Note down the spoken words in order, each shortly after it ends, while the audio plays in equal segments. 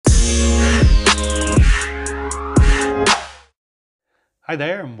Hi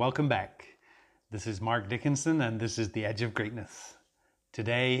there and welcome back. This is Mark Dickinson and this is The Edge of Greatness.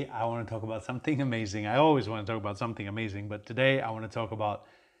 Today I want to talk about something amazing. I always want to talk about something amazing, but today I want to talk about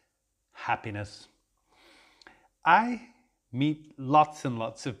happiness. I meet lots and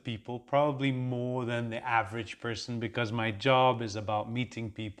lots of people, probably more than the average person, because my job is about meeting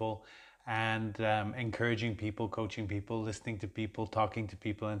people and encouraging people, coaching people, listening to people, talking to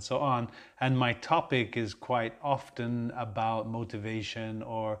people, and so on. And my topic is quite often about motivation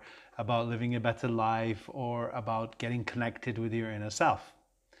or about living a better life or about getting connected with your inner self.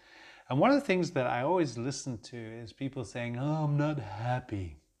 And one of the things that I always listen to is people saying, "Oh, I'm not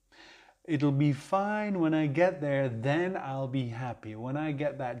happy. It'll be fine when I get there, then I'll be happy. When I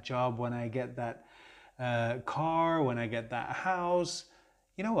get that job, when I get that car, when I get that house."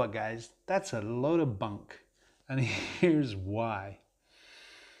 You know what, guys? That's a load of bunk. And here's why.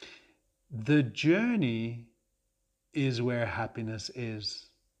 The journey is where happiness is.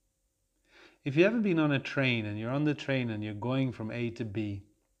 If you've ever been on a train and you're on the train and you're going from A to B,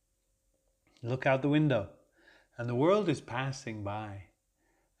 look out the window and the world is passing by.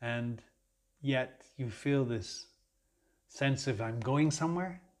 And yet you feel this sense of I'm going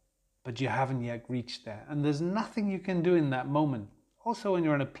somewhere, but you haven't yet reached there. And there's nothing you can do in that moment. Also, when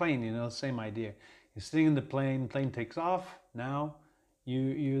you're on a plane, same idea. You're sitting in the plane takes off. Now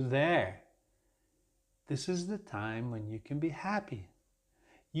you're there. This is the time when you can be happy.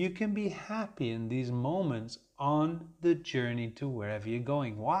 You can be happy in these moments on the journey to wherever you're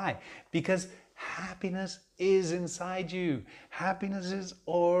going. Why? Because happiness is inside you. Happiness is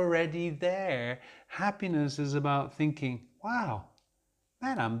already there. Happiness is about thinking, wow,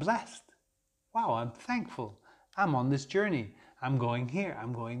 man, I'm blessed. Wow, I'm thankful. I'm on this journey. I'm going here.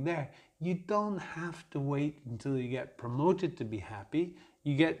 I'm going there. You don't have to wait until you get promoted to be happy.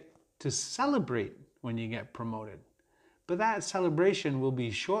 You get to celebrate when you get promoted. But that celebration will be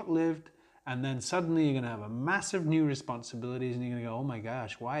short-lived, and then suddenly you're going to have a massive new responsibilities and you're going to go, oh my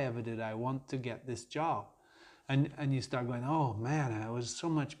gosh, why ever did I want to get this job? And you start going, oh man, I was so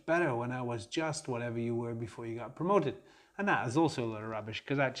much better when I was just whatever you were before you got promoted. And that is also a lot of rubbish,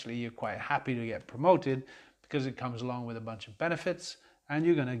 because actually you're quite happy to get promoted because it comes along with a bunch of benefits and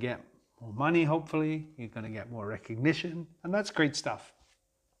you're going to get more money, hopefully. You're going to get more recognition, and that's great stuff.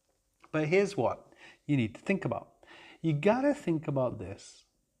 But here's what you need to think about. You got to think about this.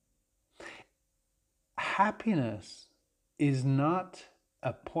 Happiness is not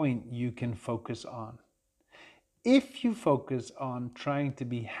a point you can focus on. If you focus on trying to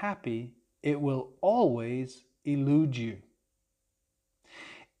be happy, it will always elude you.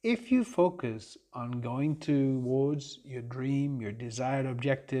 If you focus on going towards your dream, your desired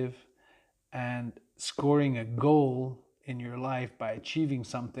objective, and scoring a goal in your life by achieving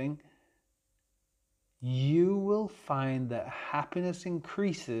something, you will find that happiness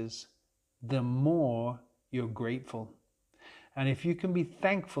increases the more you're grateful. And if you can be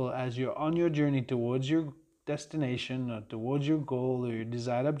thankful as you're on your journey towards your destination or towards your goal or your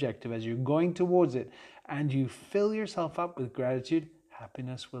desired objective, as you're going towards it, and you fill yourself up with gratitude,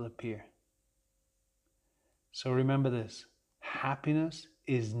 happiness will appear. So remember this, happiness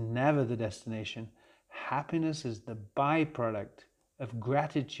is never the destination. Happiness is the byproduct of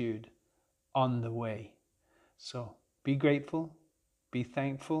gratitude on the way. So be grateful, be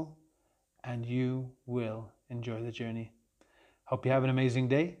thankful, and you will enjoy the journey. Hope you have an amazing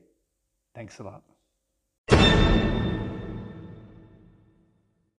day. Thanks a lot.